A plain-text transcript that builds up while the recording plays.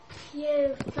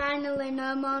Phew, finally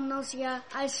no more nausea.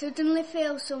 I suddenly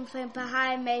feel something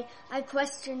behind me. I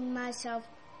question myself.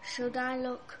 Should I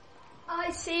look?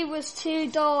 I see was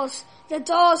 2 doors. The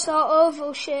doors are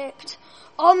oval-shaped.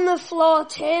 On the floor,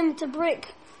 tamed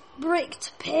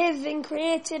bricked paving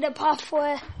created a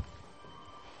pathway.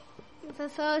 The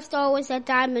first door was a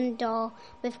diamond door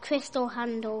with crystal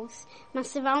handles. My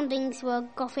surroundings were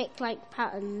Gothic-like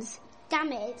patterns.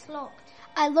 Damn it, it's locked.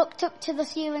 I looked up to the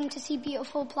ceiling to see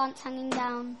beautiful plants hanging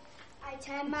down. I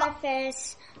turned my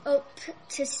face up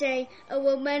to see a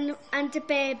woman and a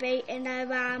baby in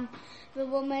her arm. The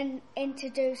woman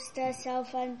introduced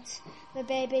herself and the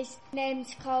baby's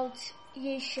name's called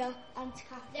Yusha and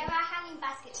Kathy. There are hanging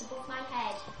baskets above my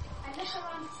head. I look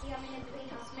around to see I'm in a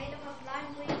greenhouse made up of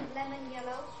lime green, lemon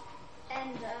yellow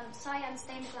and cyan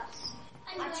stained glass.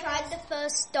 I tried the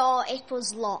first door, it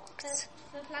was locked.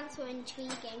 The plants were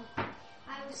intriguing.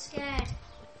 I was scared.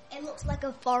 It looked like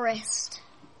a forest.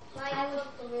 I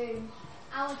looked the room.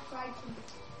 I was frightened.